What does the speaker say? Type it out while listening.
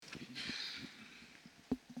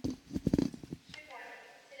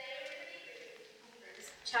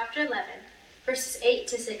chapter 11, verses 8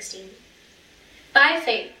 to 16. By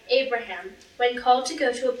faith, Abraham, when called to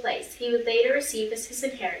go to a place he would later receive as his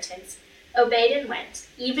inheritance, obeyed and went,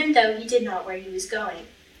 even though he did not know where he was going.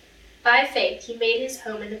 By faith, he made his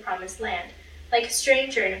home in the promised land, like a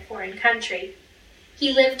stranger in a foreign country.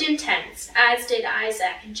 He lived in tents, as did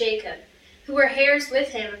Isaac and Jacob, who were heirs with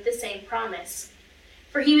him of the same promise.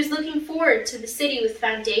 For he was looking forward to the city with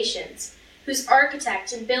foundations, whose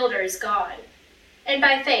architect and builder is God. And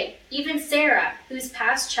by faith, even Sarah, who was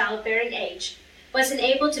past childbearing age, was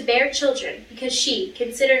enabled to bear children because she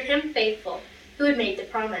considered him faithful who had made the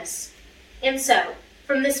promise. And so,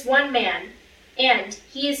 from this one man, and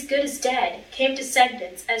he as good as dead, came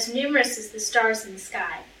descendants as numerous as the stars in the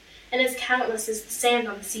sky, and as countless as the sand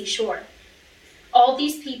on the seashore. All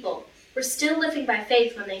these people were still living by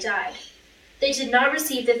faith when they died. They did not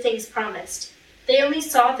receive the things promised. They only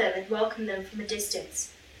saw them and welcomed them from a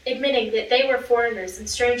distance, admitting that they were foreigners and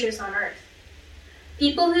strangers on earth.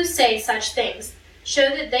 People who say such things show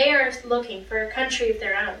that they are looking for a country of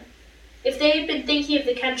their own. If they had been thinking of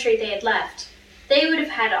the country they had left, they would have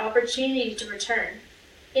had opportunity to return.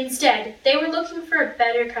 Instead, they were looking for a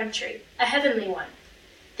better country, a heavenly one.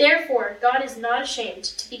 Therefore, God is not ashamed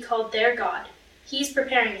to be called their God. He is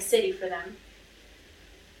preparing a city for them.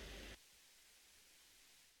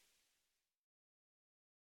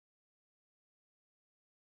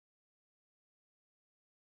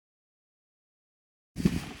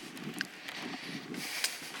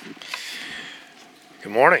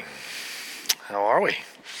 Good morning. How are we?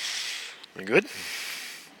 We good?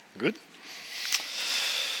 Good?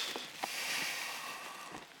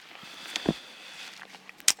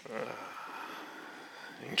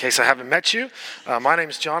 In case I haven't met you, my name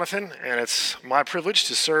is Jonathan, and it's my privilege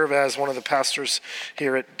to serve as one of the pastors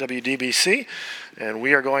here at WDBC. And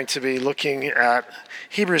we are going to be looking at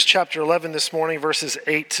Hebrews chapter 11 this morning, verses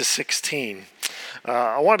 8 to 16.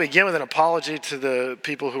 I want to begin with an apology to the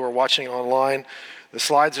people who are watching online. The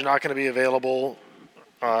slides are not going to be available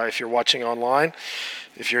if you're watching online.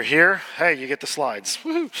 If you're here, hey, you get the slides.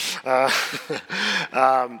 Woohoo!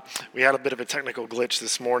 We had a bit of a technical glitch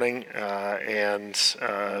this morning, and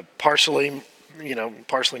partially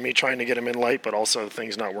me trying to get them in late, but also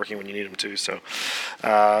things not working when you need them to. So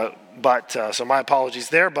my apologies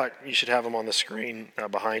there, but you should have them on the screen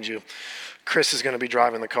behind you. Chris is going to be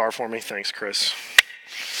driving the car for me. Thanks, Chris.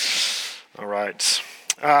 All right.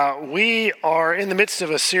 We are in the midst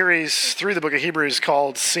of a series through the book of Hebrews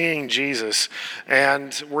called Seeing Jesus,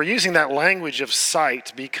 and we're using that language of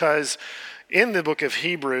sight because in the book of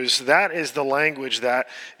Hebrews, that is the language that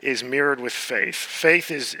is mirrored with faith.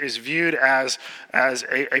 Faith is viewed as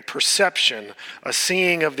a perception, a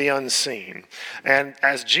seeing of the unseen. And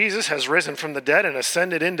as Jesus has risen from the dead and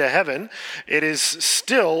ascended into heaven, it is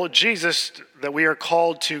still Jesus that we are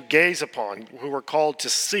called to gaze upon, who are called to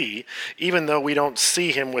see, even though we don't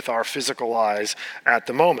see him with our physical eyes at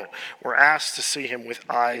the moment. We're asked to see him with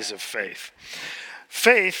eyes of faith.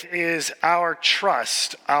 Faith is our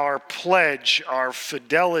trust, our pledge, our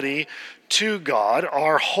fidelity to God,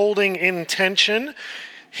 our holding in tension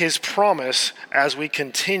his promise as we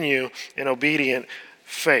continue in obedient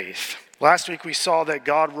faith. Last week we saw that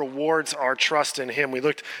God rewards our trust in him. We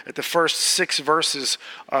looked at the first 6 verses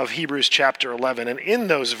of Hebrews chapter 11, and in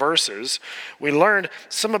those verses we learned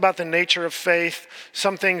some about the nature of faith,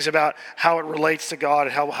 some things about how it relates to God,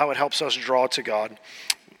 and how it helps us draw to God.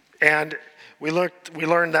 And we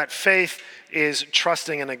learned that faith is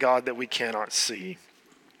trusting in a God that we cannot see.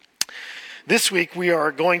 This week we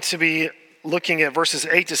are going to be looking at verses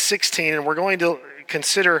 8 to 16, and we're going to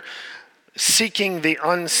consider seeking the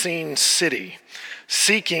unseen city.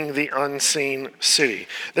 Seeking the unseen city.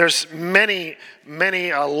 There's many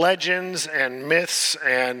legends and myths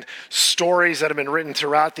and stories that have been written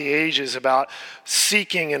throughout the ages about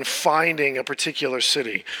seeking and finding a particular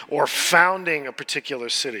city or founding a particular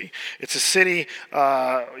city. It's a city,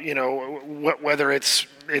 whether it's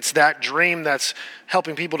that dream that's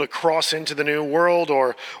helping people to cross into the new world,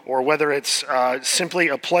 or whether it's simply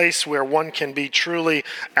a place where one can be truly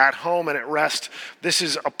at home and at rest. This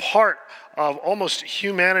is a part of almost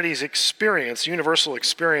humanity's experience, universal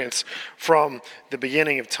experience from the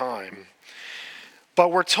beginning of time.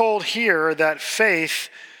 But we're told here that faith,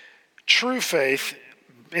 true faith,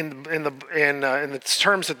 in the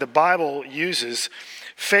terms that the Bible uses,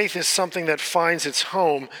 faith is something that finds its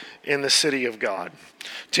home in the city of God.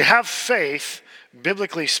 To have faith,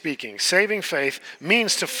 biblically speaking, saving faith,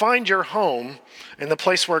 means to find your home in the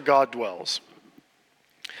place where God dwells.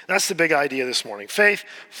 That's the big idea this morning. Faith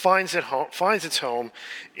finds its home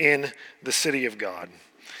in the city of God.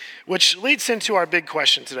 Which leads into our big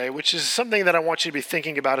question today, which is something that I want you to be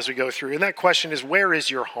thinking about as we go through. And that question is, where is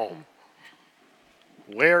your home?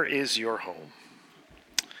 Where is your home?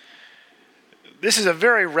 This is a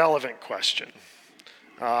very relevant question.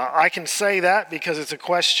 I can say that because it's a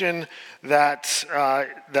question that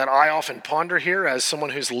I often ponder here as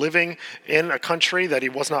someone who's living in a country that he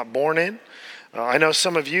was not born in. I know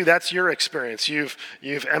some of you, that's your experience. You've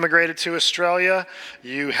emigrated to Australia.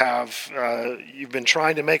 You've been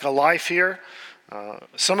trying to make a life here.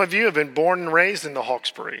 Some of you have been born and raised in the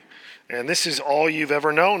Hawkesbury, and this is all you've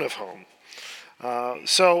ever known of home.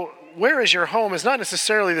 So where is your home is not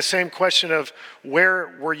necessarily the same question of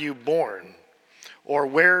where were you born or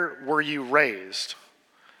where were you raised.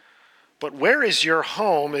 But where is your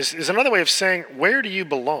home is another way of saying, where do you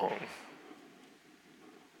belong? I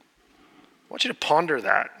want you to ponder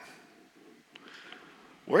that.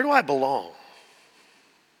 Where do I belong?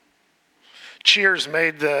 Cheers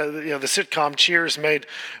made the sitcom Cheers made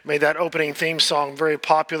that opening theme song very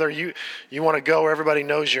popular. You want to go where everybody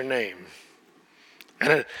knows your name.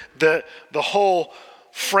 And the whole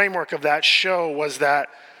framework of that show was that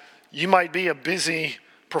you might be a busy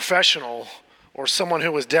professional or someone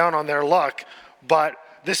who was down on their luck, but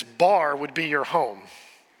this bar would be your home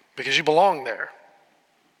because you belong there.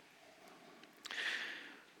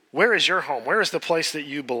 Where is your home? Where is the place that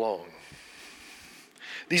you belong?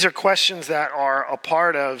 These are questions that are a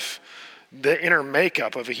part of the inner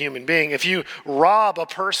makeup of a human being. If you rob a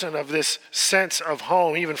person of this sense of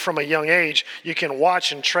home, even from a young age, you can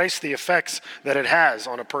watch and trace the effects that it has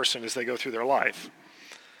on a person as they go through their life.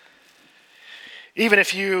 Even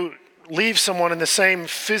if you leave someone in the same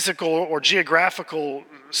physical or geographical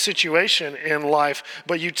situation in life,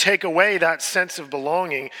 but you take away that sense of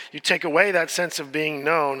belonging, you take away that sense of being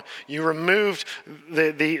known, you removed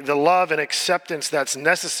the love and acceptance that's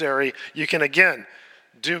necessary, you can again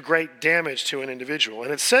do great damage to an individual.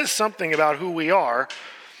 And it says something about who we are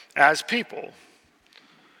as people,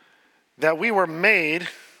 that we were made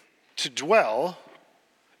to dwell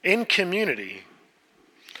in community.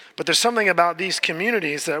 But there's something about these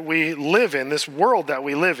communities that we live in, this world that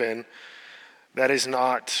we live in, that is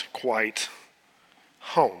not quite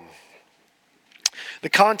home. The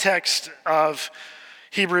context of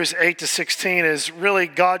Hebrews 8-16 is really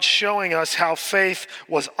God showing us how faith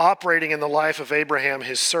was operating in the life of Abraham,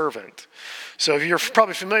 his servant. So you're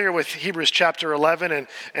probably familiar with Hebrews chapter 11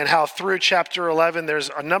 and how through chapter 11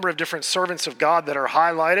 there's a number of different servants of God that are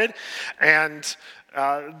highlighted. And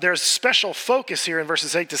there's special focus here in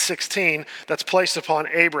verses 8-16 that's placed upon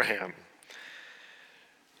Abraham.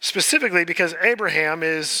 Specifically because Abraham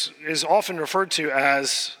is often referred to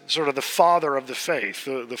as sort of the father of the faith,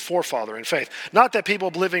 the forefather in faith. Not that people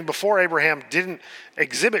living before Abraham didn't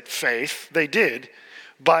exhibit faith, they did.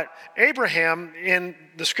 But Abraham in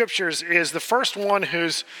the scriptures is the first one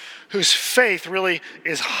whose faith really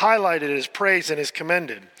is highlighted, is praised, and is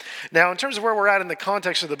commended. Now, in terms of where we're at in the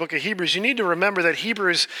context of the book of Hebrews, you need to remember that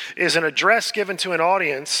Hebrews is an address given to an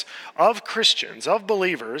audience of Christians, of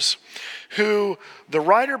believers, who the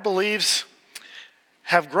writer believes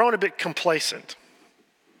have grown a bit complacent.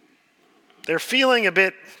 They're feeling a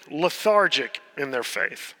bit lethargic in their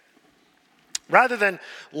faith. Rather than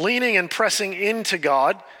leaning and pressing into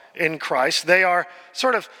God in Christ, they are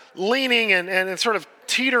sort of leaning and sort of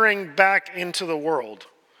teetering back into the world.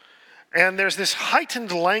 And there's this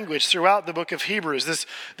heightened language throughout the book of Hebrews,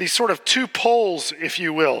 these sort of two poles, if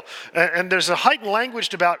you will. And there's a heightened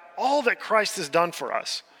language about all that Christ has done for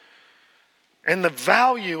us and the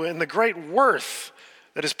value and the great worth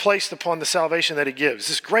that is placed upon the salvation that he gives,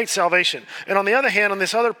 this great salvation. And on the other hand, on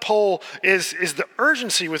this other pole is the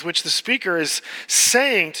urgency with which the speaker is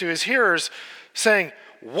saying to his hearers, saying,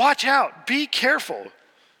 watch out, be careful,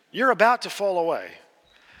 you're about to fall away.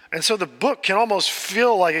 And so the book can almost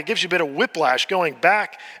feel like it gives you a bit of whiplash going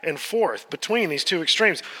back and forth between these two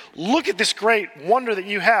extremes. Look at this great wonder that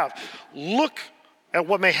you have. Look at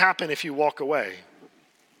what may happen if you walk away.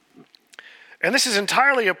 And this is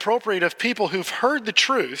entirely appropriate of people who've heard the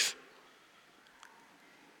truth,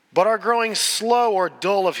 but are growing slow or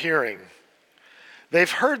dull of hearing.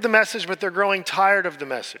 They've heard the message, but they're growing tired of the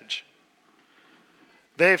message.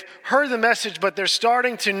 They've heard the message, but they're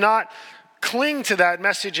starting to not cling to that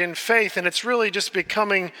message in faith, and it's really just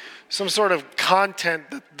becoming some sort of content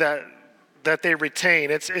that they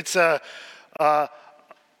retain. It's a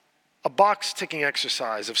box-ticking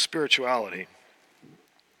exercise of spirituality.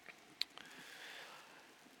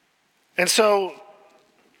 And so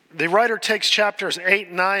the writer takes chapters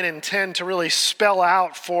 8, 9, and 10 to really spell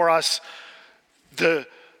out for us the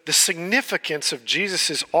significance of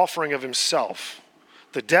Jesus' offering of himself,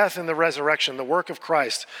 the death and the resurrection, the work of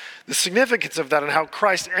Christ, the significance of that and how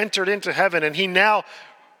Christ entered into heaven and he now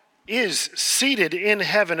is seated in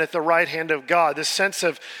heaven at the right hand of God. This sense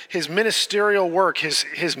of his ministerial work,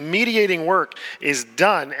 his mediating work is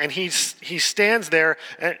done, and he stands there,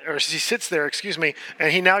 or he sits there,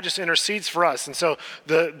 and he now just intercedes for us. And so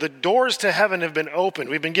the doors to heaven have been opened.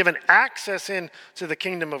 We've been given access into the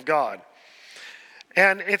kingdom of God.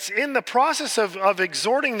 And it's in the process of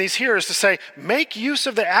exhorting these hearers to say, make use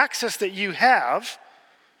of the access that you have,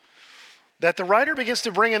 that the writer begins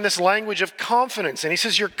to bring in this language of confidence. And he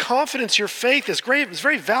says, your confidence, your faith is great, it's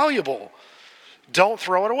very valuable. Don't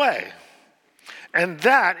throw it away. And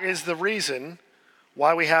that is the reason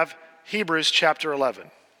why we have Hebrews chapter 11.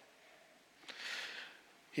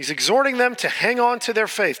 He's exhorting them to hang on to their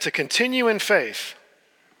faith, to continue in faith,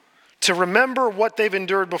 to remember what they've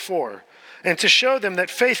endured before, and to show them that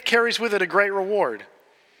faith carries with it a great reward.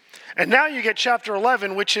 And now you get chapter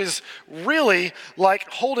 11, which is really like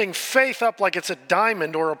holding faith up like it's a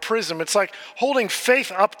diamond or a prism. It's like holding faith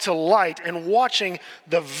up to light and watching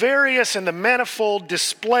the various and the manifold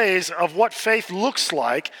displays of what faith looks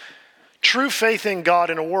like, true faith in God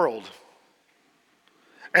in a world.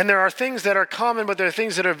 And there are things that are common, but there are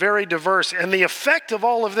things that are very diverse. And the effect of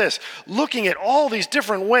all of this, looking at all these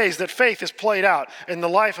different ways that faith is played out in the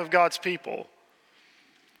life of God's people,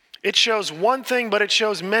 it shows one thing, but it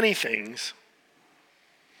shows many things.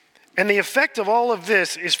 And the effect of all of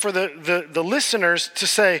this is for the listeners to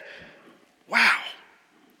say, wow,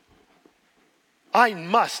 I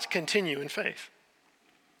must continue in faith.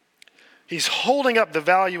 He's holding up the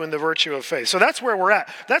value and the virtue of faith. So that's where we're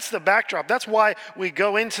at. That's the backdrop. That's why we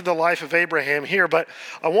go into the life of Abraham here. But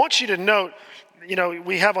I want you to note,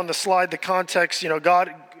 we have on the slide the context,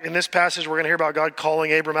 God, in this passage, we're going to hear about God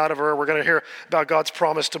calling Abram out of Ur. We're going to hear about God's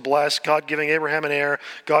promise to bless, God giving Abraham an heir,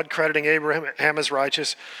 God crediting Abraham as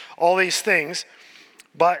righteous, all these things.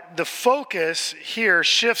 But the focus here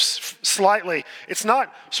shifts slightly. It's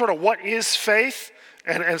not sort of what is faith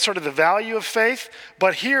and sort of the value of faith,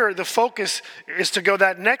 but here the focus is to go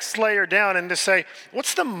that next layer down and to say,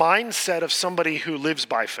 what's the mindset of somebody who lives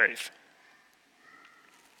by faith?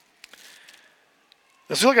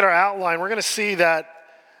 As we look at our outline, we're going to see that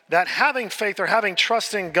having faith or having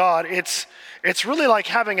trust in God, it's really like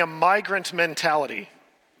having a migrant mentality.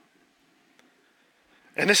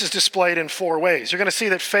 And this is displayed in 4 ways. You're going to see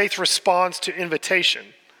that faith responds to invitation,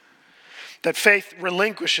 that faith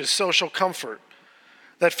relinquishes social comfort,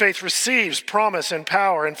 that faith receives promise and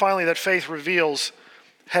power, and finally that faith reveals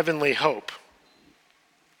heavenly hope.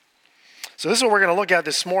 So this is what we're going to look at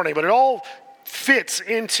this morning, but it all fits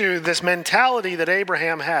into this mentality that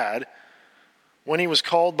Abraham had when he was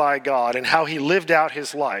called by God and how he lived out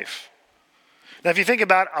his life. Now, if you think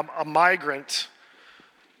about a migrant,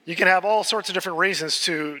 you can have all sorts of different reasons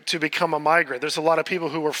to become a migrant. There's a lot of people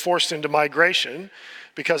who were forced into migration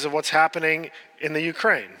because of what's happening in the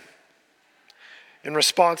Ukraine in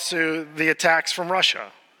response to the attacks from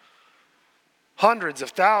Russia. Hundreds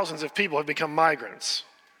of thousands of people have become migrants,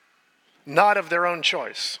 not of their own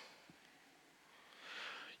choice.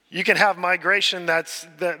 You can have migration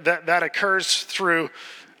that occurs through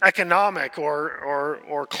economic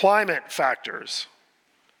or climate factors.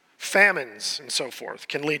 Famines and so forth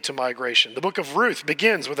can lead to migration. The book of Ruth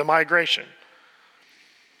begins with a migration.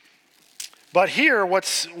 But here,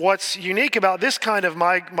 what's unique about this kind of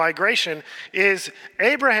migration is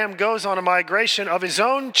Abraham goes on a migration of his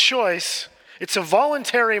own choice. It's a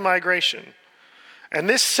voluntary migration. And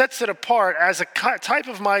this sets it apart as a type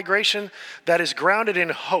of migration that is grounded in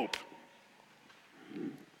hope.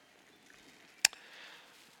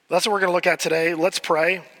 That's what we're going to look at today. Let's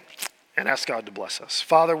pray and ask God to bless us.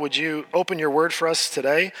 Father, would you open your word for us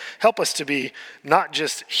today? Help us to be not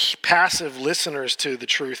just passive listeners to the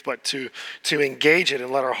truth, but to engage it and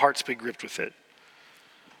let our hearts be gripped with it.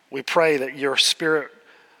 We pray that your Spirit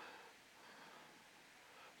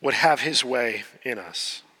would have his way in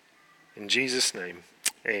us. In Jesus' name,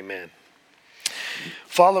 amen.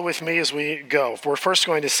 Follow with me as we go. We're first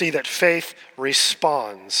going to see that faith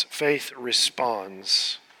responds. Faith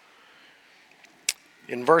responds.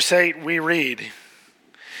 In verse 8, we read,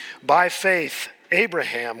 by faith,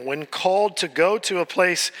 Abraham, when called to go to a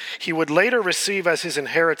place he would later receive as his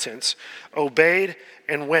inheritance, obeyed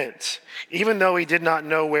and went, even though he did not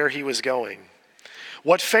know where he was going.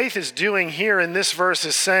 What faith is doing here in this verse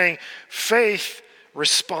is saying faith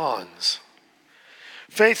responds.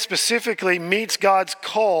 Faith specifically meets God's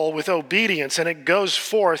call with obedience, and it goes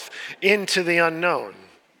forth into the unknown.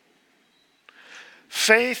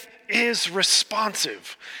 Faith is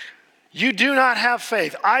responsive. You do not have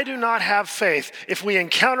faith. I do not have faith if we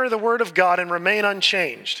encounter the word of God and remain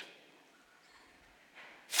unchanged.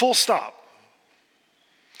 Full stop.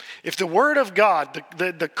 If the word of God,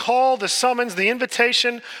 the call, the summons, the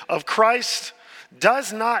invitation of Christ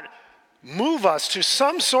does not move us to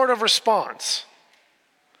some sort of response,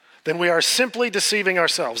 then we are simply deceiving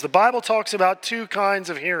ourselves. The Bible talks about two kinds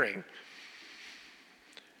of hearing.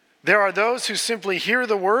 There are those who simply hear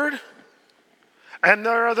the word, and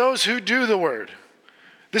there are those who do the word.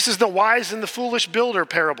 This is the wise and the foolish builder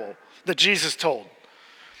parable that Jesus told.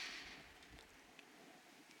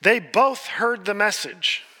 They both heard the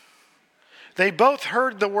message. They both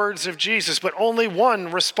heard the words of Jesus, but only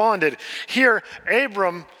one responded. Here,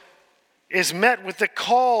 Abram is met with the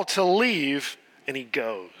call to leave, and he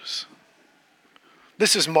goes.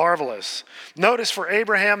 This is marvelous. Notice for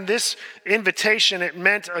Abraham, this invitation, it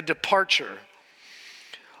meant a departure.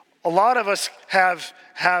 A lot of us have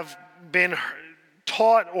been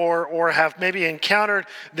taught or have maybe encountered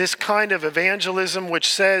this kind of evangelism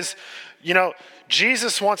which says,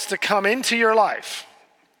 Jesus wants to come into your life.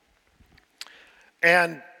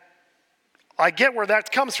 And I get where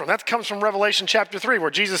that comes from. That comes from Revelation chapter 3,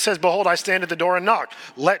 where Jesus says, behold, I stand at the door and knock.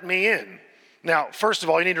 Let me in. Now, first of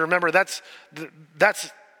all, you need to remember that's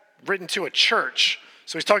written to a church.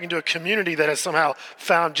 So he's talking to a community that has somehow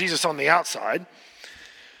found Jesus on the outside.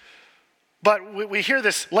 But we hear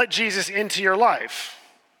this, let Jesus into your life.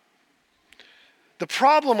 The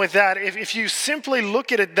problem with that, if you simply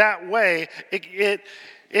look at it that way,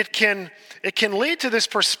 it can lead to this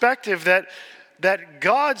perspective that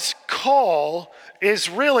God's call is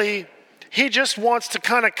really, he just wants to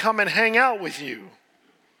kind of come and hang out with you.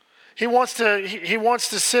 He wants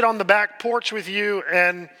to sit on the back porch with you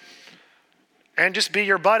and just be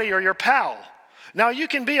your buddy or your pal. Now, you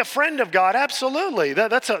can be a friend of God, absolutely.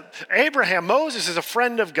 Abraham, Moses is a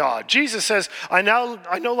friend of God. Jesus says, I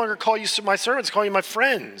no longer call you my servants, I call you my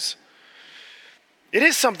friends. It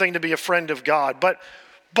is something to be a friend of God, but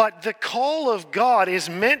the call of God is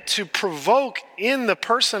meant to provoke in the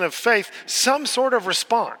person of faith some sort of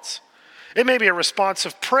response. It may be a response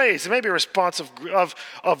of praise. It may be a response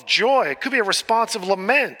of joy. It could be a response of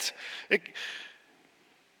lament. It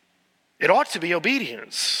ought to be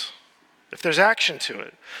obedience if there's action to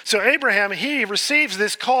it. So Abraham, he receives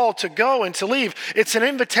this call to go and to leave. It's an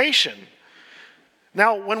invitation.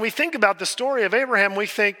 Now, when we think about the story of Abraham, we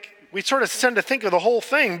sort of tend to think of the whole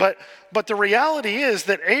thing, but the reality is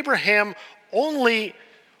that Abraham only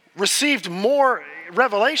received more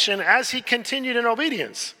revelation as he continued in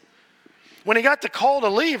obedience. When he got the call to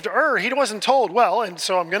leave to Ur, he wasn't told, well, and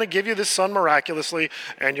so I'm going to give you this son miraculously,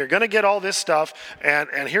 and you're going to get all this stuff, and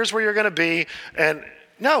here's where you're going to be. And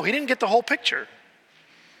no, he didn't get the whole picture.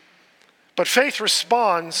 But faith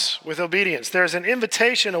responds with obedience. There's an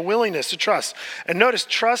invitation, a willingness to trust. And notice,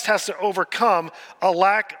 trust has to overcome a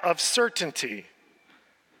lack of certainty.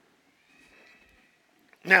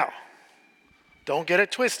 Now, don't get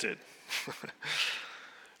it twisted.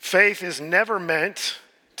 Faith is never meant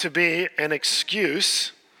to be an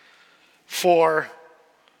excuse for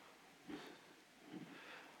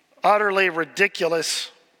utterly ridiculous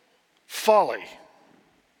folly.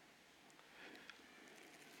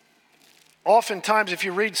 Oftentimes, if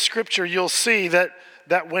you read Scripture, you'll see that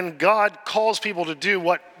when God calls people to do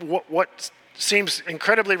what seems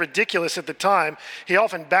incredibly ridiculous at the time, he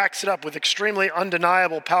often backs it up with extremely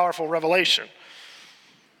undeniable, powerful revelation.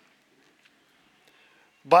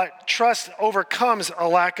 But trust overcomes a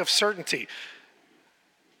lack of certainty.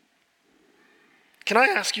 Can I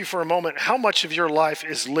ask you for a moment, how much of your life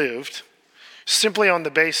is lived simply on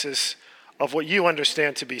the basis of what you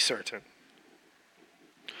understand to be certain?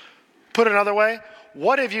 Put another way,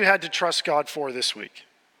 what have you had to trust God for this week?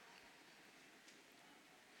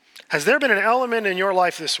 Has there been an element in your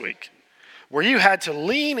life this week where you had to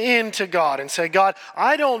lean into God and say, God,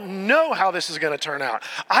 I don't know how this is going to turn out.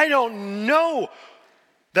 I don't know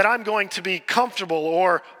that I'm going to be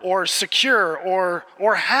comfortable or secure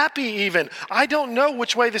or happy even. I don't know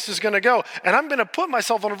which way this is going to go. And I'm going to put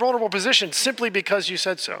myself in a vulnerable position simply because you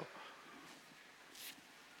said so.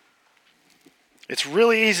 It's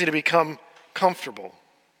really easy to become comfortable.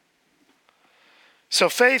 So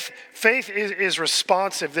faith is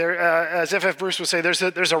responsive. There, as F.F. Bruce would say,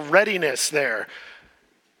 there's a readiness there.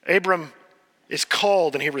 Abram is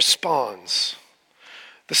called and he responds.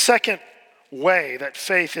 The second way that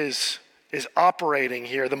faith is operating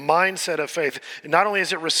here, the mindset of faith, not only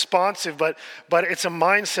is it responsive, but it's a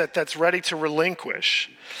mindset that's ready to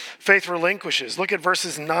relinquish. Faith relinquishes. Look at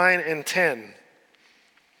verses 9 and 10.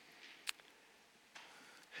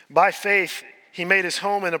 By faith, He made his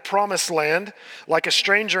home in a promised land. Like a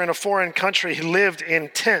stranger in a foreign country, he lived in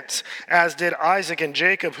tents, as did Isaac and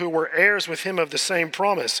Jacob, who were heirs with him of the same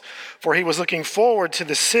promise. For he was looking forward to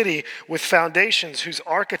the city with foundations, whose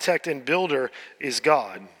architect and builder is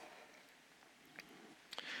God.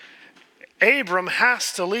 Abram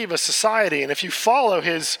has to leave a society, and if you follow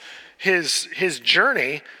his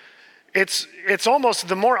journey, it's almost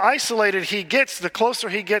the more isolated he gets, the closer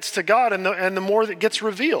he gets to God, and the more that gets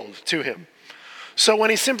revealed to him. So when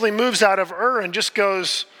he simply moves out of Ur and just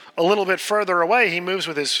goes a little bit further away, he moves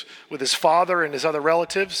with his father and his other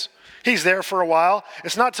relatives. He's there for a while.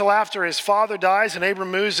 It's not till after his father dies and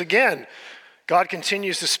Abram moves again, God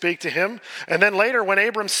continues to speak to him. And then later when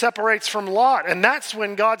Abram separates from Lot, and that's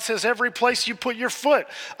when God says, every place you put your foot,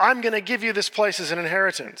 I'm going to give you this place as an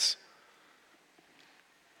inheritance.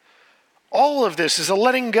 All of this is a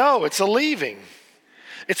letting go. It's a leaving.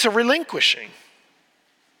 It's a relinquishing.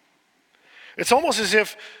 It's almost as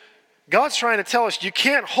if God's trying to tell us, you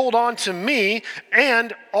can't hold on to me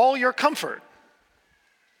and all your comfort.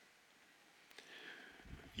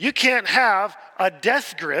 You can't have a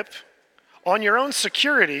death grip on your own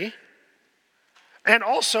security and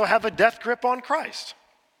also have a death grip on Christ.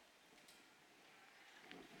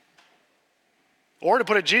 Or to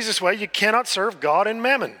put it Jesus' way, you cannot serve God and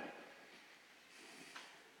mammon.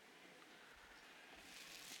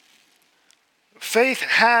 Faith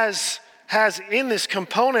has in this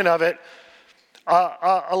component of it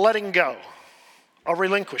a letting go, a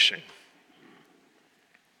relinquishing.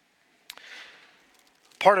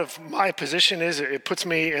 Part of my position is it puts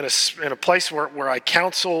me in a place where I'm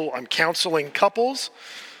counseling couples,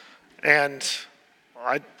 and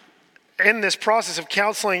in this process of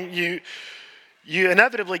counseling, you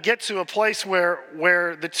inevitably get to a place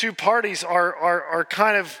where the two parties are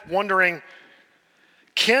kind of wondering,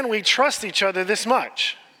 can we trust each other this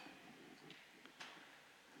much?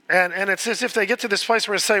 And it's as if they get to this place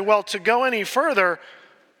where they say, well, to go any further,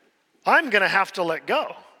 I'm going to have to let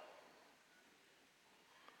go.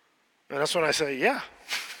 And that's when I say, yeah,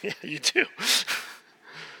 you do.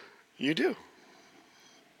 You do.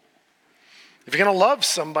 If you're going to love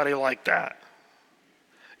somebody like that,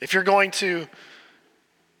 if you're going to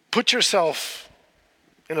put yourself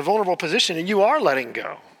in a vulnerable position and you are letting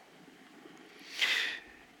go,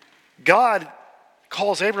 God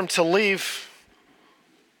calls Abram to leave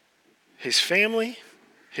his family,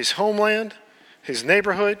 his homeland, his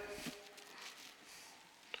neighborhood,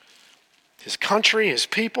 his country, his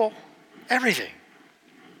people, everything.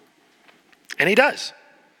 And he does.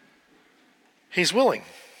 He's willing.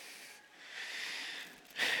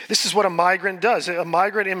 This is what a migrant does. A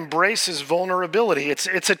migrant embraces vulnerability. It's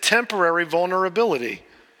a temporary vulnerability. He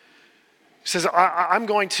says, I'm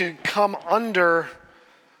going to come under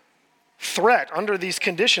threat, under these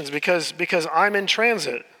conditions, because I'm in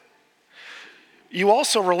transit. You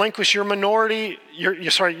also relinquish your majority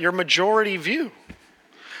view.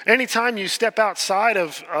 Anytime you step outside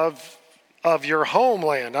of your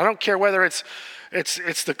homeland, I don't care whether it's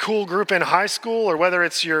the cool group in high school or whether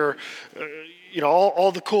it's your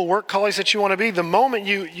all the cool work colleagues that you want to be, the moment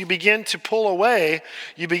you begin to pull away,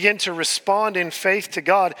 you begin to respond in faith to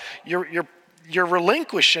God, you're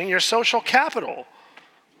relinquishing your social capital.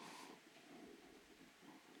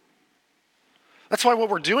 That's why what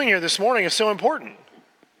we're doing here this morning is so important.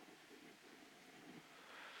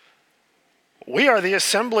 We are the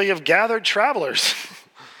assembly of gathered travelers.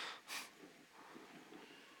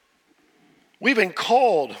 We've been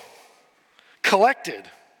called, collected.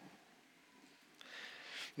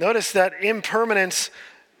 Notice that impermanence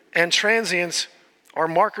and transience are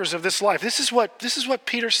markers of this life. This is what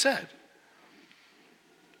Peter said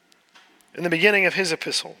in the beginning of his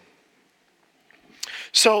epistle.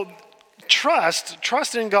 So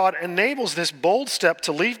trust in God enables this bold step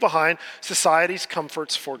to leave behind society's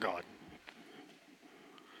comforts for God.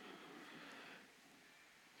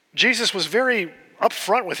 Jesus was very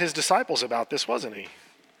upfront with his disciples about this, wasn't he?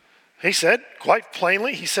 He said, quite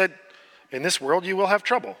plainly, in this world you will have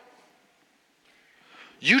trouble.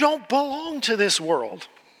 You don't belong to this world.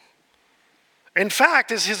 In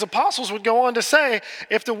fact, as his apostles would go on to say,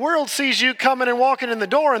 if the world sees you coming and walking in the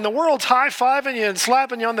door and the world's high-fiving you and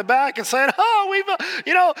slapping you on the back and saying,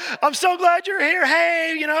 I'm so glad you're here.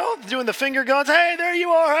 Hey, doing the finger guns. Hey, there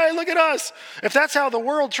you are. Hey, look at us. If that's how the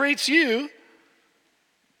world treats you,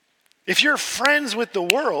 if you're friends with the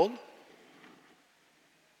world,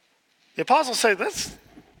 the apostles say that's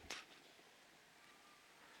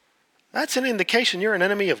an indication you're an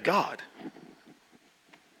enemy of God.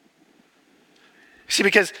 See,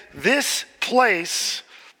 because this place,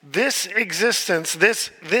 this existence, this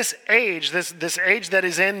age, this age that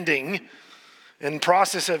is ending, in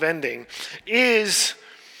process of ending, is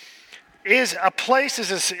a place,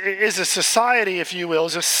 is a society, if you will,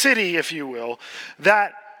 is a city, if you will,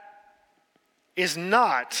 that is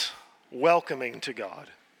not welcoming to God.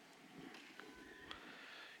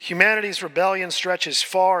 Humanity's rebellion stretches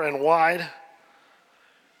far and wide.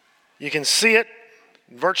 You can see it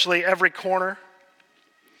in virtually every corner.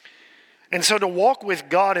 And so to walk with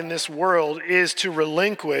God in this world is to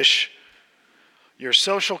relinquish your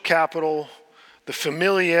social capital, the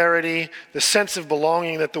familiarity, the sense of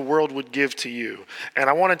belonging that the world would give to you. And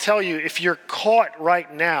I want to tell you, if you're caught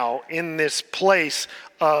right now in this place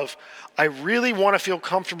of, I really want to feel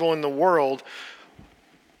comfortable in the world,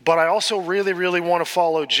 but I also really, really want to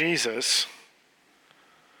follow Jesus,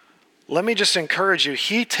 let me just encourage you,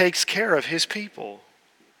 he takes care of his people.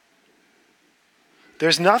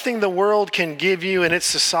 There's nothing the world can give you in its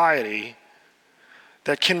society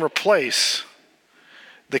that can replace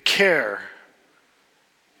the care,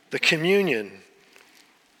 the communion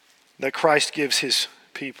that Christ gives his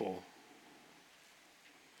people.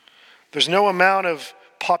 There's no amount of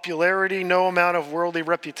popularity, no amount of worldly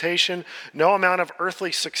reputation, no amount of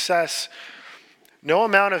earthly success, no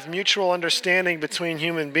amount of mutual understanding between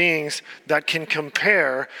human beings that can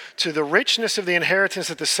compare to the richness of the inheritance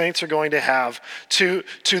that the saints are going to have, to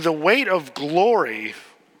the weight of glory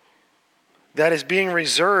that is being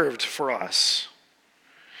reserved for us,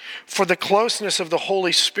 for the closeness of the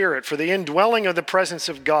Holy Spirit, for the indwelling of the presence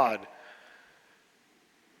of God,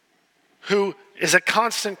 who is a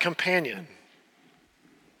constant companion.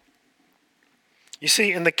 You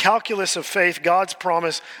see, in the calculus of faith, God's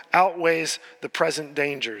promise outweighs the present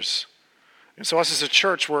dangers. And so us as a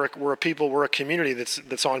church, we're a people, we're a community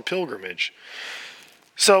that's on pilgrimage.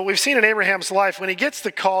 So we've seen in Abraham's life, when he gets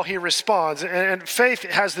the call, he responds. And faith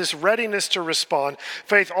has this readiness to respond.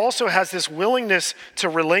 Faith also has this willingness to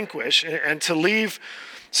relinquish and to leave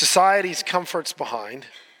society's comforts behind.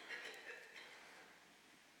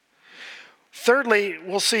 Thirdly,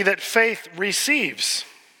 we'll see that faith receives.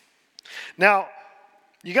 Now,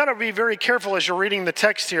 you got to be very careful as you're reading the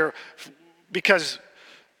text here, because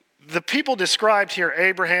the people described here,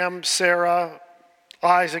 Abraham, Sarah,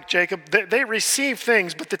 Isaac, Jacob, they receive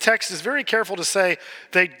things, but the text is very careful to say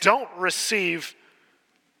they don't receive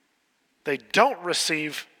the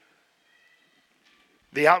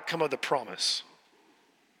outcome of the promise.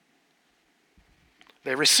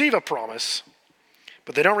 They receive a promise,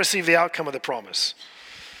 but they don't receive the outcome of the promise.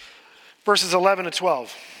 Verses 11 to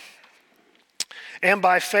 12. And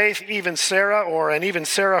by faith, even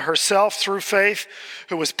Sarah herself, through faith,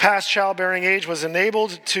 who was past childbearing age, was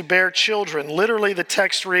enabled to bear children. Literally, the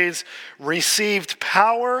text reads, received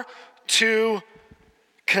power to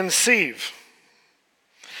conceive.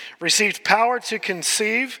 Received power to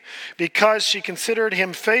conceive because she considered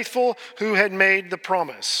him faithful who had made the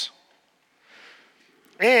promise.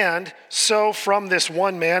 And so from this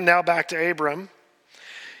one man, now back to Abram,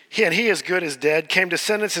 he as good as dead, came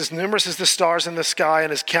descendants as numerous as the stars in the sky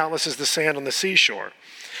and as countless as the sand on the seashore.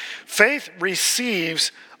 Faith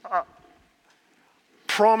receives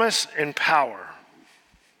promise and power.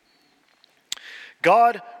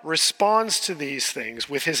 God responds to these things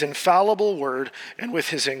with his infallible word and with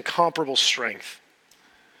his incomparable strength.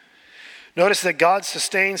 Notice that God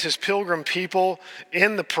sustains his pilgrim people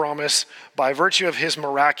in the promise by virtue of his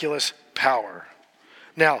miraculous power.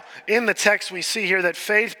 Now, in the text, we see here that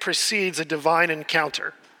faith precedes a divine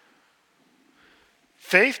encounter.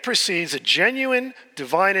 Faith precedes a genuine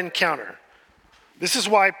divine encounter. This is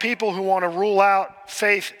why people who want to rule out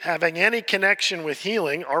faith having any connection with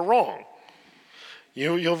healing are wrong.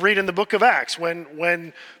 You'll read in the book of Acts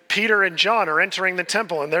when Peter and John are entering the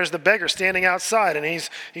temple and there's the beggar standing outside and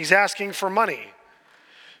he's asking for money.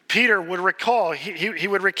 Peter would recall, he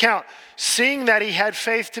would recount, seeing that he had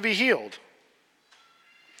faith to be healed.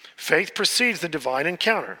 Faith precedes the divine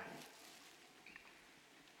encounter.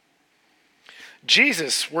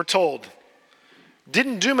 Jesus, we're told,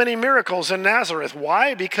 didn't do many miracles in Nazareth.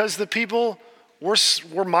 Why? Because the people were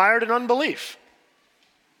mired in unbelief.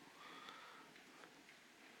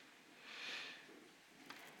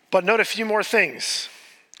 But note a few more things.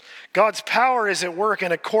 God's power is at work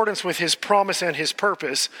in accordance with his promise and his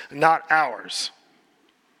purpose, not ours.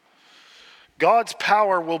 God's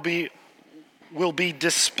power will be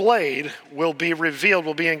displayed, will be revealed,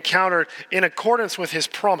 will be encountered in accordance with his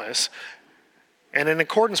promise and in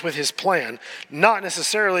accordance with his plan, not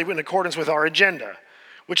necessarily in accordance with our agenda,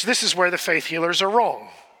 which this is where the faith healers are wrong.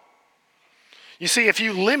 You see, if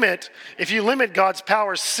you limit God's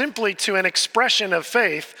power simply to an expression of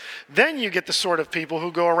faith, then you get the sort of people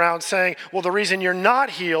who go around saying, well, the reason you're not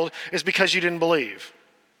healed is because you didn't believe.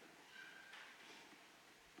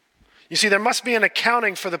 You see, there must be an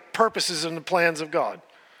accounting for the purposes and the plans of God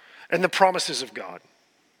and the promises of God.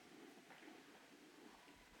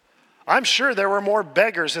 I'm sure there were more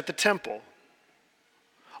beggars at the temple.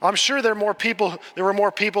 I'm sure there were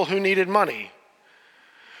more people who needed money.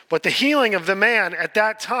 But the healing of the man at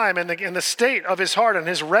that time and the state of his heart and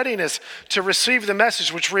his readiness to receive the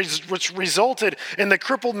message, which resulted in the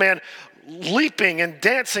crippled man leaping and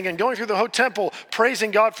dancing and going through the whole temple,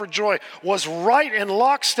 praising God for joy, was right in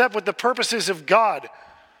lockstep with the purposes of God.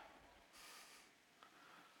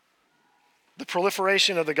 The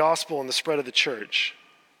proliferation of the gospel and the spread of the church.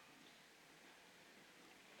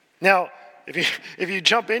 Now, if you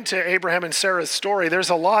jump into Abraham and Sarah's story,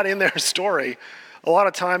 there's a lot in their story. A lot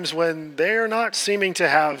of times when they're not seeming to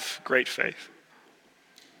have great faith.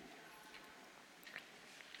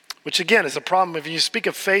 Which again is a problem if you speak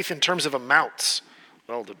of faith in terms of amounts.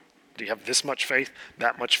 Well, do you have this much faith,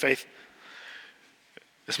 that much faith?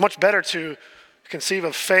 It's much better to conceive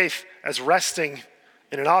of faith as resting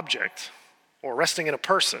in an object or resting in a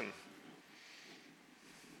person.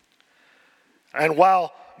 And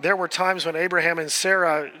while there were times when Abraham and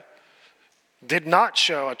Sarah did not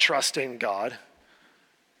show a trust in God,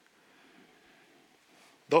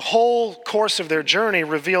 the whole course of their journey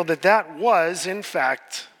revealed that that was, in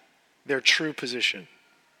fact, their true position.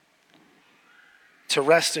 To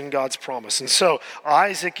rest in God's promise. And so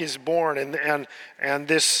Isaac is born, and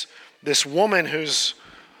this woman whose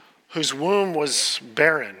womb was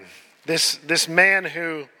barren, this man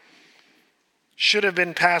who should have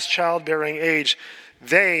been past childbearing age,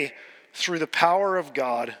 they, through the power of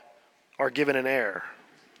God, are given an heir.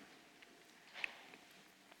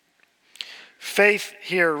 Faith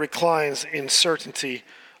here reclines in certainty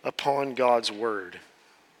upon God's word.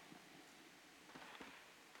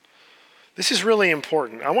 This is really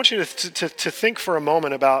important. I want you to think for a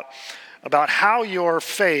moment about how your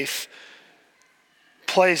faith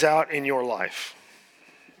plays out in your life.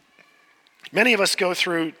 Many of us go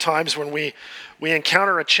through times when we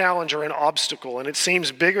encounter a challenge or an obstacle, and it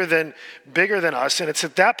seems bigger than us. And it's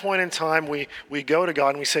at that point in time we go to God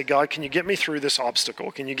and we say, God, can you get me through this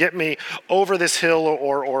obstacle? Can you get me over this hill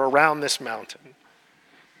or around this mountain?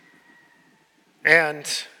 And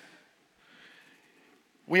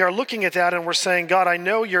we are looking at that and we're saying, God, I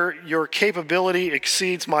know your capability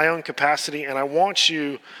exceeds my own capacity, and I want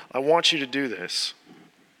you to do this.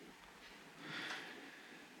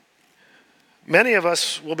 Many of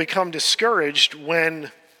us will become discouraged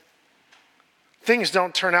when things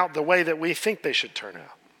don't turn out the way that we think they should turn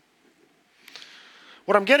out.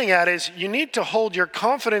 What I'm getting at is you need to hold your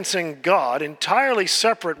confidence in God entirely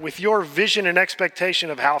separate with your vision and expectation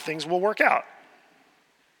of how things will work out.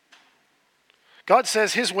 God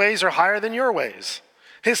says his ways are higher than your ways.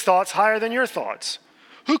 His thoughts higher than your thoughts.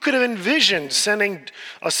 Who could have envisioned sending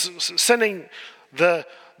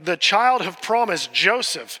the child of promise,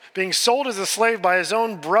 Joseph, being sold as a slave by his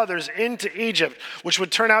own brothers into Egypt, which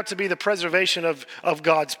would turn out to be the preservation of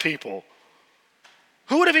God's people?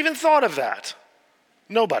 Who would have even thought of that?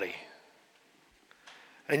 Nobody.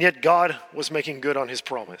 And yet God was making good on his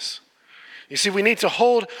promise. You see, we need to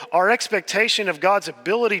hold our expectation of God's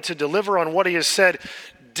ability to deliver on what he has said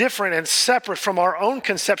different and separate from our own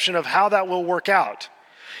conception of how that will work out.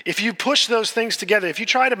 If you push those things together, if you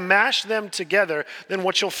try to mash them together, then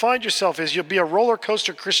what you'll find yourself is you'll be a roller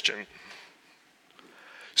coaster Christian.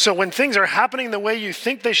 So when things are happening the way you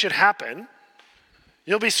think they should happen,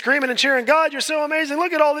 you'll be screaming and cheering, God, you're so amazing.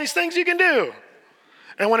 Look at all these things you can do.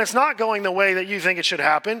 And when it's not going the way that you think it should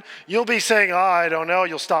happen, you'll be saying, I don't know.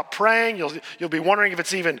 You'll stop praying. You'll be wondering if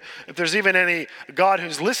there's even any God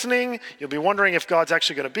who's listening. You'll be wondering if God's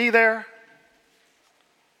actually going to be there.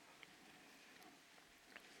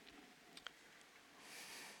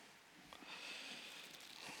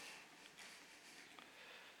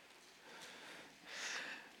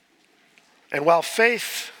 And while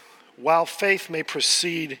faith may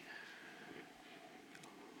precede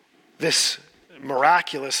this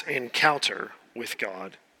miraculous encounter with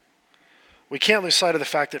God, we can't lose sight of the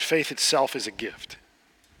fact that faith itself is a gift.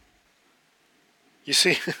 You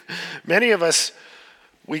see, many of us,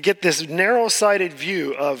 we get this narrow-sighted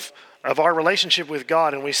view of our relationship with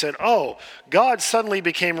God, and we said, oh, God suddenly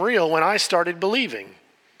became real when I started believing.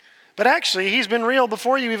 But actually, he's been real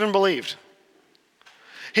before you even believed.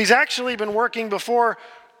 He's actually been working before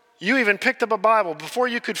you even picked up a Bible, before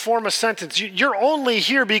you could form a sentence. You're only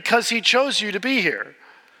here because he chose you to be here.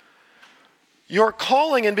 Your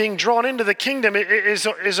calling and being drawn into the kingdom is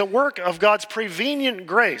a work of God's prevenient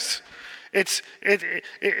grace. It's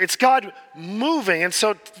God moving. And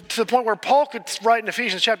so to the point where Paul could write in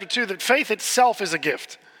Ephesians chapter 2 that faith itself is a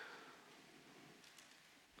gift.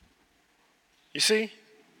 You see?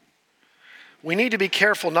 We need to be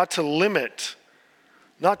careful not to limit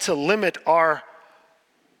our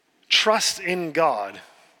trust in God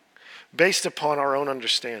based upon our own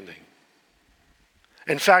understanding.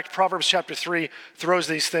 In fact, Proverbs chapter 3 throws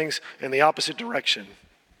these things in the opposite direction.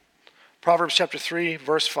 Proverbs chapter 3,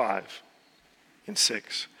 verse 5 and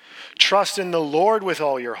 6. Trust in the Lord with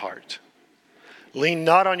all your heart. Lean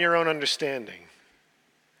not on your own understanding.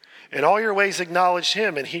 In all your ways acknowledge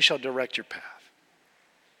him, and he shall direct your path.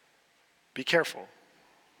 Be careful.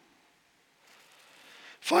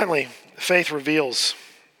 Finally, faith reveals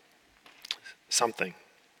something.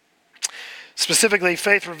 Specifically,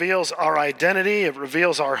 faith reveals our identity, it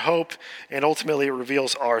reveals our hope, and ultimately it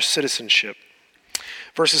reveals our citizenship.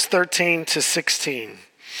 Verses 13 to 16.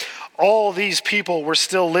 All these people were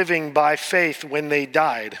still living by faith when they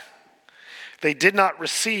died. They did not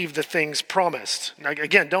receive the things promised. Now,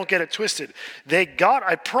 again, don't get it twisted. They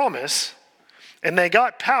got a promise and they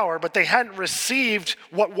got power, but they hadn't received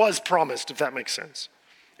what was promised, if that makes sense,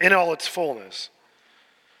 in all its fullness.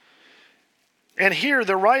 And here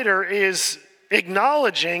the writer is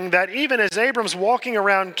acknowledging that even as Abram's walking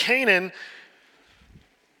around Canaan,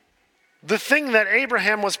 the thing that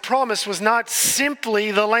Abraham was promised was not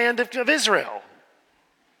simply the land of Israel.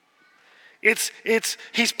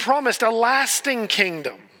 He's promised a lasting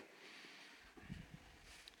kingdom,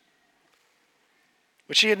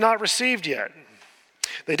 which he had not received yet.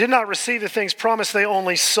 They did not receive the things promised. They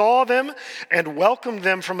only saw them and welcomed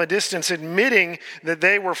them from a distance, admitting that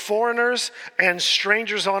they were foreigners and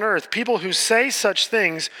strangers on earth. People who say such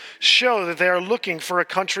things show that they are looking for a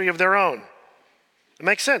country of their own. It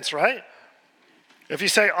makes sense, right? If you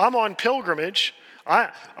say, I'm on pilgrimage,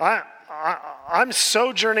 I'm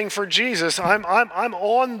sojourning for Jesus, I'm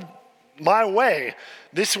on my way.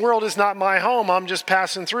 This world is not my home, I'm just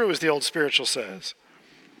passing through, as the old spiritual says.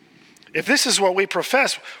 If this is what we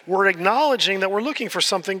profess, we're acknowledging that we're looking for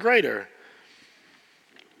something greater.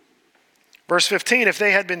 Verse 15, if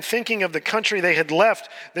they had been thinking of the country they had left,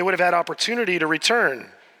 they would have had opportunity to return.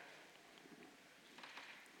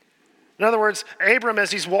 In other words, Abram,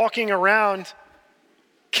 as he's walking around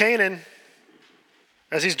Canaan,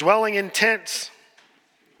 as he's dwelling in tents,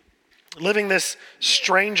 living this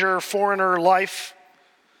stranger, foreigner life,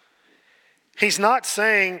 he's not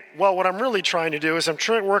saying, well, what I'm really trying to do is I'm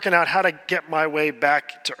working out how to get my way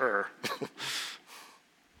back to Ur.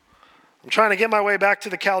 I'm trying to get my way back to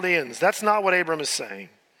the Chaldeans. That's not what Abram is saying.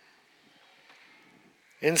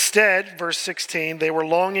 Instead, verse 16, they were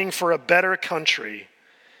longing for a better country,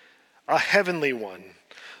 a heavenly one,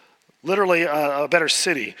 literally a better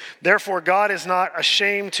city. Therefore, God is not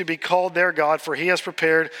ashamed to be called their God, for he has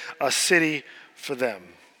prepared a city for them.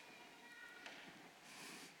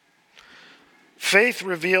 Faith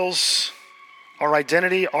reveals our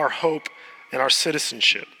identity, our hope, and our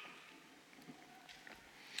citizenship.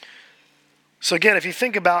 So again, if you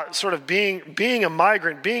think about sort of being a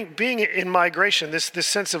migrant, being in migration, this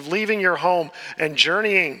sense of leaving your home and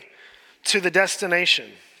journeying to the destination,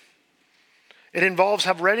 it involves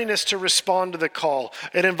have readiness to respond to the call.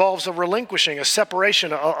 It involves a relinquishing, a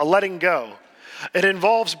separation, a letting go. It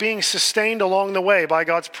involves being sustained along the way by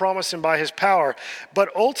God's promise and by his power. But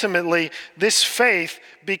ultimately, this faith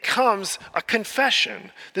becomes a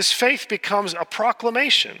confession. This faith becomes a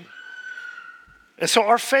proclamation. And so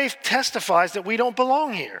our faith testifies that we don't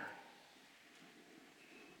belong here.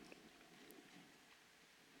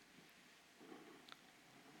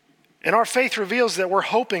 And our faith reveals that we're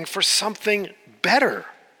hoping for something better.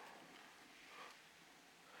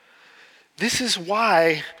 This is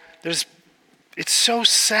why it's so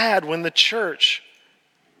sad when the church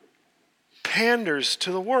panders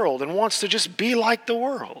to the world and wants to just be like the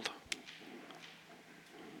world.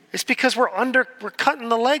 It's because we're cutting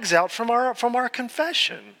the legs out from our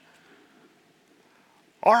confession.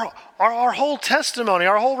 Our whole testimony,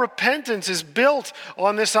 our whole repentance is built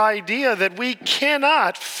on this idea that we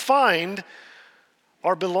cannot find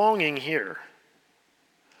our belonging here.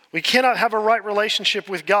 We cannot have a right relationship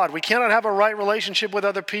with God. We cannot have a right relationship with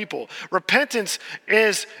other people. Repentance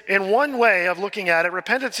is, in one way of looking at it,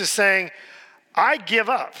 repentance is saying, I give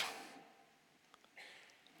up.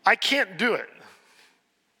 I can't do it.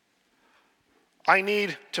 I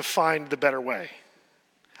need to find the better way.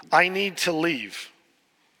 I need to leave.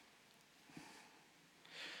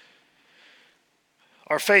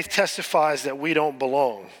 Our faith testifies that we don't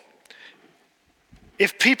belong.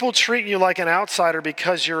 If people treat you like an outsider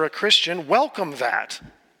because you're a Christian, welcome that.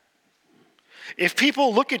 If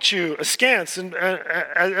people look at you askance and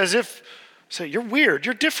as if, say, you're weird,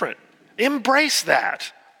 you're different, embrace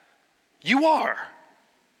that. You are.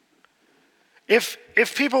 If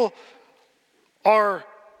people are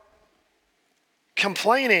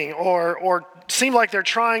complaining or seem like they're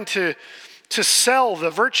trying to sell the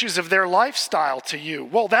virtues of their lifestyle to you,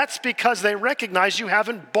 well, that's because they recognize you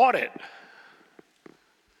haven't bought it.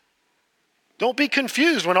 Don't be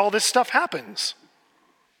confused when all this stuff happens.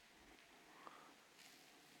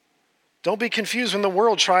 Don't be confused when the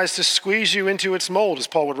world tries to squeeze you into its mold, as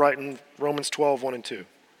Paul would write in Romans 12, 1 and 2.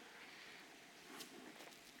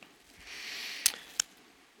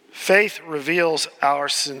 Faith reveals our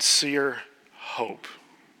sincere hope.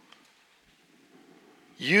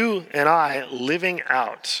 You and I living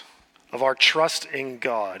out of our trust in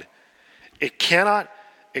God, it cannot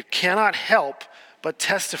help but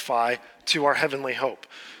testify to our heavenly hope.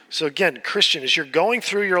 So again, Christian, as you're going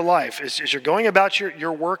through your life, as you're going about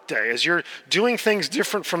your work day, as you're doing things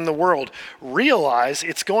different from the world, realize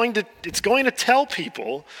it's going to tell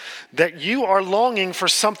people that you are longing for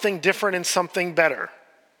something different and something better.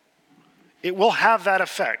 It will have that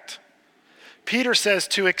effect. Peter says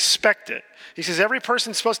to expect it. He says every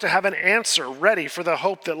person's supposed to have an answer ready for the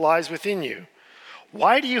hope that lies within you.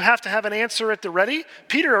 Why do you have to have an answer at the ready?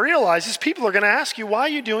 Peter realizes people are going to ask you, why are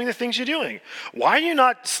you doing the things you're doing? Why are you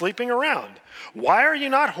not sleeping around? Why are you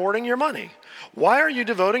not hoarding your money? Why are you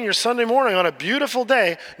devoting your Sunday morning on a beautiful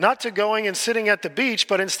day not to going and sitting at the beach,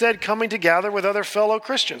 but instead coming to gather with other fellow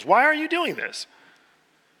Christians? Why are you doing this?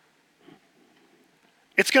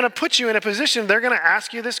 It's going to put you in a position, they're going to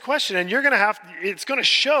ask you this question, and it's going to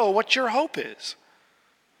show what your hope is.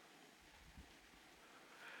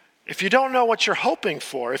 If you don't know what you're hoping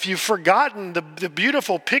for, if you've forgotten the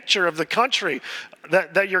beautiful picture of the country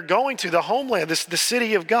that you're going to, the homeland, the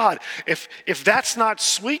city of God, if that's not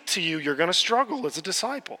sweet to you, you're going to struggle as a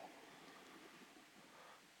disciple.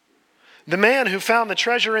 The man who found the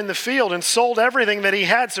treasure in the field and sold everything that he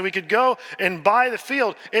had so he could go and buy the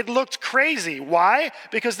field, it looked crazy. Why?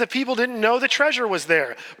 Because the people didn't know the treasure was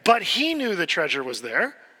there. But he knew the treasure was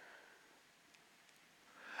there.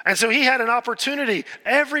 And so he had an opportunity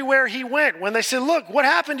everywhere he went. When they said, look, what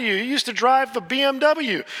happened to you? You used to drive a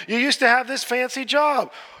BMW. You used to have this fancy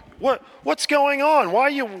job. What's going on? Why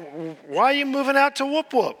are you moving out to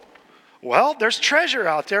Whoop Whoop? Well, there's treasure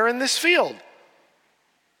out there in this field.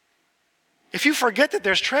 If you forget that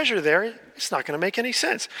there's treasure there, it's not going to make any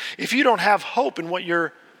sense. If you don't have hope in what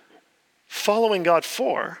you're following God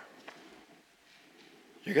for,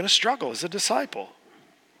 you're going to struggle as a disciple.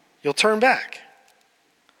 You'll turn back.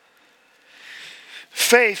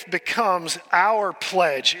 Faith becomes our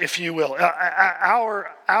pledge, if you will,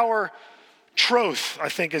 our troth, I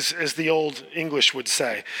think as the old English would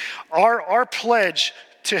say, our pledge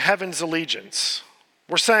to heaven's allegiance.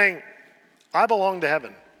 We're saying, I belong to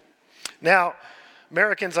heaven. Now,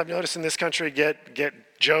 Americans, I've noticed in this country, get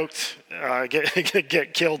joked,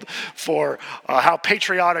 get killed for how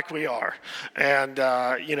patriotic we are. And,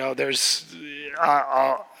 there's...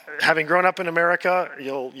 having grown up in America,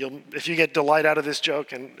 you'll if you get delight out of this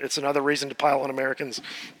joke, and it's another reason to pile on Americans,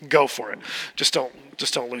 go for it. Just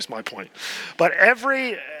don't lose my point. But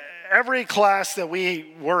every class that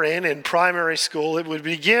we were in primary school, it would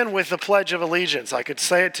begin with the Pledge of Allegiance. I could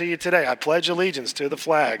say it to you today. I pledge allegiance to the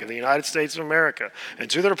flag of the United States of America and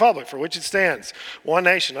to the republic for which it stands, one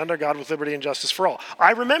nation under God with liberty and justice for all.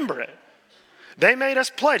 I remember it. They made us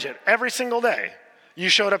pledge it every single day. You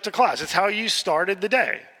showed up to class. It's how you started the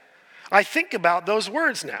day. I think about those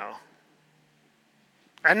words now.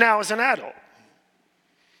 And now as an adult.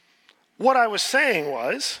 What I was saying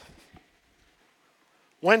was,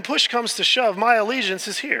 when push comes to shove, my allegiance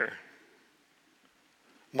is here.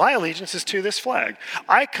 My allegiance is to this flag.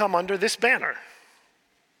 I come under this banner.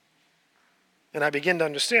 And I begin to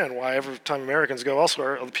understand why every time Americans go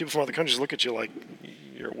elsewhere, people from other countries look at you like,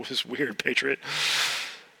 you're this weird patriot.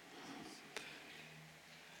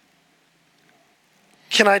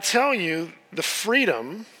 Can I tell you the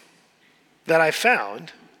freedom that I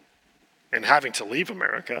found in having to leave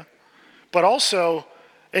America, but also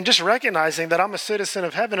in just recognizing that I'm a citizen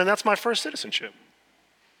of heaven and that's my first citizenship.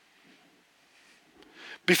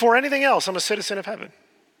 Before anything else, I'm a citizen of heaven.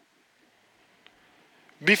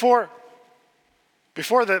 Before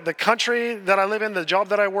the country that I live in, the job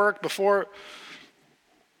that I work, before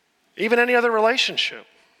even any other relationship,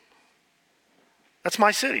 that's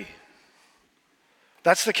my city.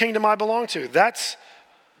 That's the kingdom I belong to. That's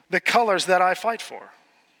the colors that I fight for.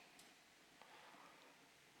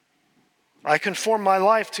 I conform my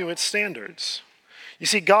life to its standards. You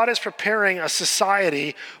see, God is preparing a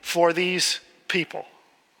society for these people.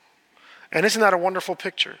 And isn't that a wonderful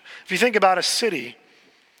picture? If you think about a city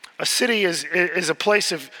is a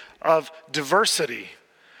place of diversity,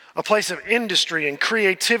 a place of industry and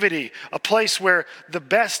creativity, a place where the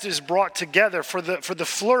best is brought together for the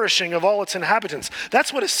flourishing of all its inhabitants.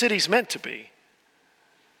 That's what a city's meant to be.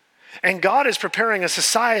 And God is preparing a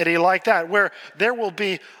society like that, where there will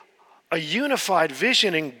be a unified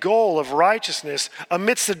vision and goal of righteousness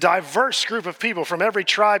amidst a diverse group of people from every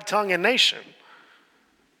tribe, tongue, and nation.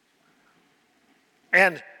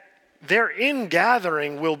 And their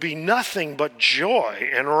ingathering will be nothing but joy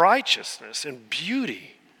and righteousness and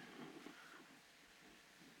beauty.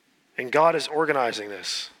 And God is organizing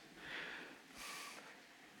this.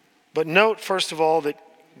 But note, first of all, that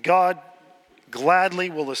God gladly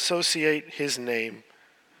will associate his name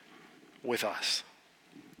with us.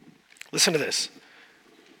 Listen to this.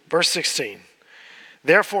 Verse 16.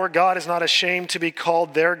 Therefore, God is not ashamed to be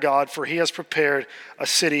called their God, for he has prepared a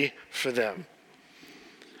city for them.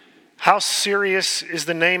 How serious is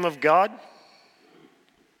the name of God?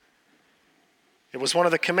 It was one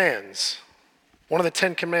of the commands, one of the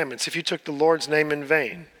 10 commandments. If you took the Lord's name in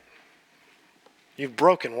vain, you've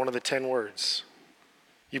broken one of the 10 words.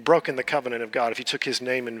 You've broken the covenant of God if you took his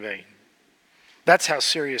name in vain. That's how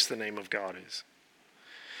serious the name of God is.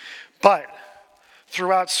 But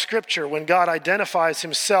throughout Scripture, when God identifies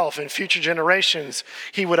himself in future generations,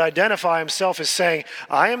 he would identify himself as saying,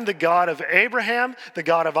 I am the God of Abraham, the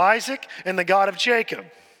God of Isaac, and the God of Jacob.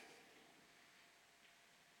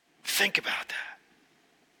 Think about that.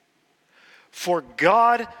 For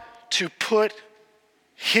God to put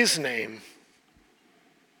his name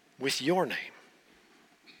with your name.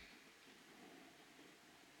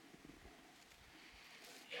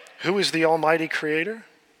 Who is the Almighty Creator?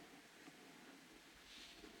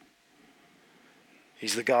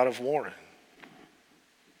 He's the God of Warren.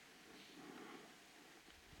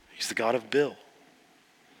 He's the God of Bill.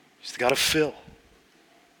 He's the God of Phil,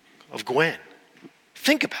 of Gwen.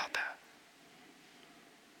 Think about that.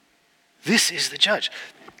 This is the judge.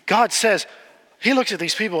 God says, he looks at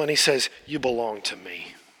these people and he says, you belong to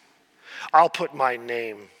me. I'll put my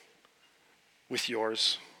name with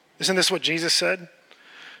yours. Isn't this what Jesus said?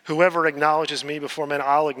 Whoever acknowledges me before men,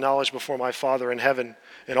 I'll acknowledge before my Father in heaven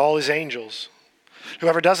and all his angels.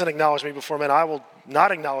 Whoever doesn't acknowledge me before men, I will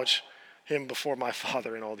not acknowledge him before my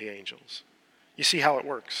Father and all the angels. You see how it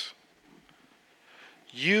works.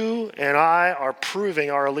 You and I are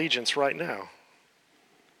proving our allegiance right now.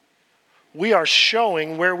 We are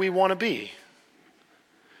showing where we want to be,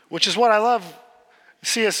 which is what I love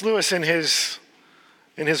C.S. Lewis in his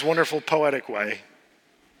wonderful poetic way.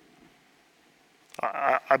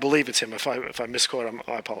 I believe it's him. If I misquote,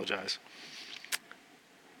 I apologize.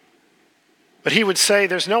 But he would say,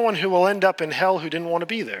 there's no one who will end up in hell who didn't want to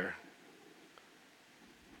be there.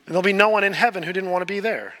 And there'll be no one in heaven who didn't want to be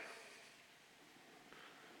there.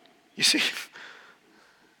 You see,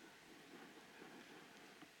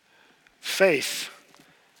 faith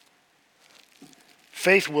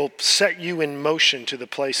will set you in motion to the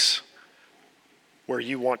place where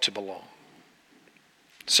you want to belong.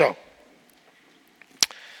 So,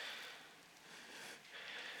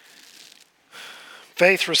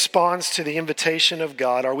 faith responds to the invitation of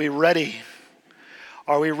God. Are we ready?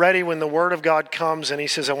 Are we ready when the word of God comes and he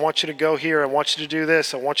says, I want you to go here, I want you to do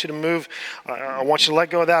this, I want you to move, I want you to let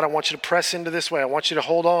go of that, I want you to press into this way, I want you to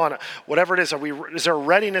hold on, whatever it is. Is there a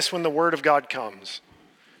readiness when the word of God comes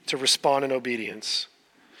to respond in obedience?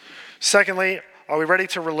 Secondly, are we ready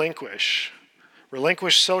to relinquish?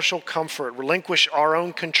 Relinquish social comfort, relinquish our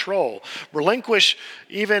own control, relinquish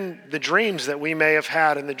even the dreams that we may have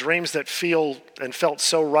had and the dreams that feel and felt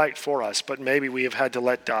so right for us, but maybe we have had to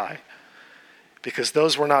let die because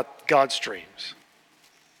those were not God's dreams.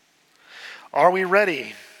 Are we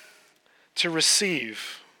ready to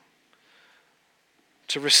receive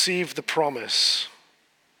the promise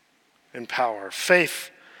and power? Faith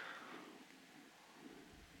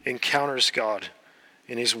encounters God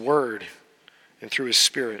in his word and through his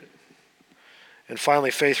Spirit. And finally,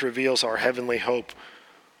 faith reveals our heavenly hope.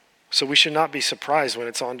 So we should not be surprised when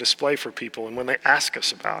it's on display for people and when they ask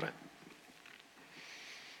us about it.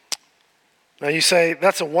 Now you say,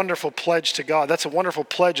 that's a wonderful pledge to God. That's a wonderful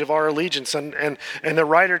pledge of our allegiance. And the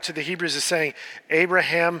writer to the Hebrews is saying,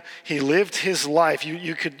 Abraham, he lived his life.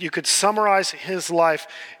 You could summarize his life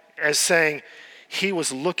as saying, he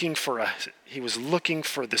was looking for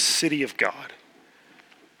the city of God.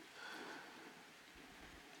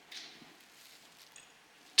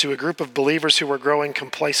 To a group of believers who were growing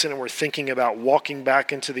complacent and were thinking about walking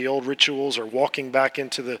back into the old rituals or walking back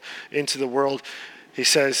into the world, he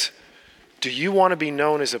says, do you want to be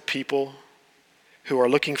known as a people who are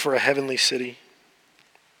looking for a heavenly city?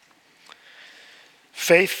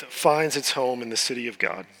 Faith finds its home in the city of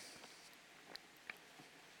God.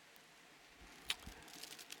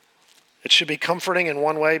 It should be comforting in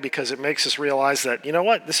one way because it makes us realize that, you know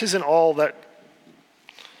what, this isn't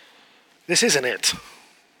it.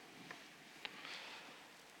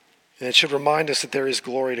 And it should remind us that there is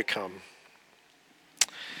glory to come.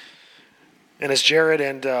 And as Jared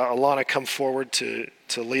and Alana come forward to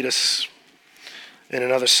lead us in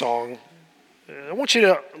another song, I want you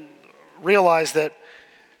to realize that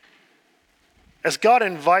as God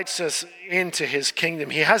invites us into his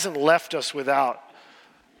kingdom, he hasn't left us without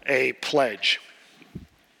a pledge.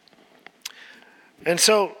 And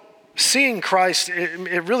so seeing Christ,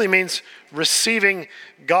 it really means receiving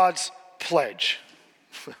God's pledge.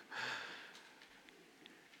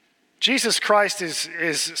 Jesus Christ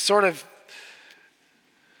is sort of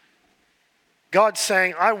God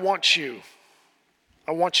saying, I want you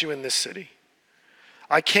in this city.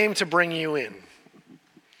 I came to bring you in.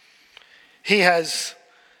 He has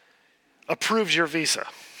approved your visa.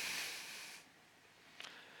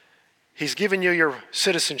 He's given you your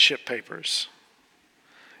citizenship papers.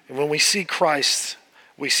 And when we see Christ,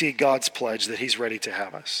 we see God's pledge that he's ready to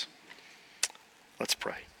have us. Let's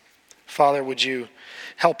pray. Father, would you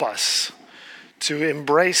help us to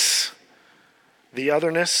embrace the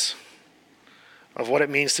otherness of what it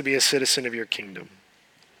means to be a citizen of your kingdom?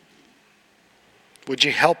 Would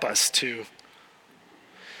you help us to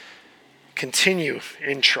continue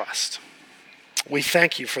in trust? We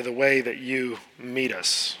thank you for the way that you meet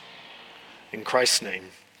us. In Christ's name,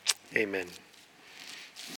 amen.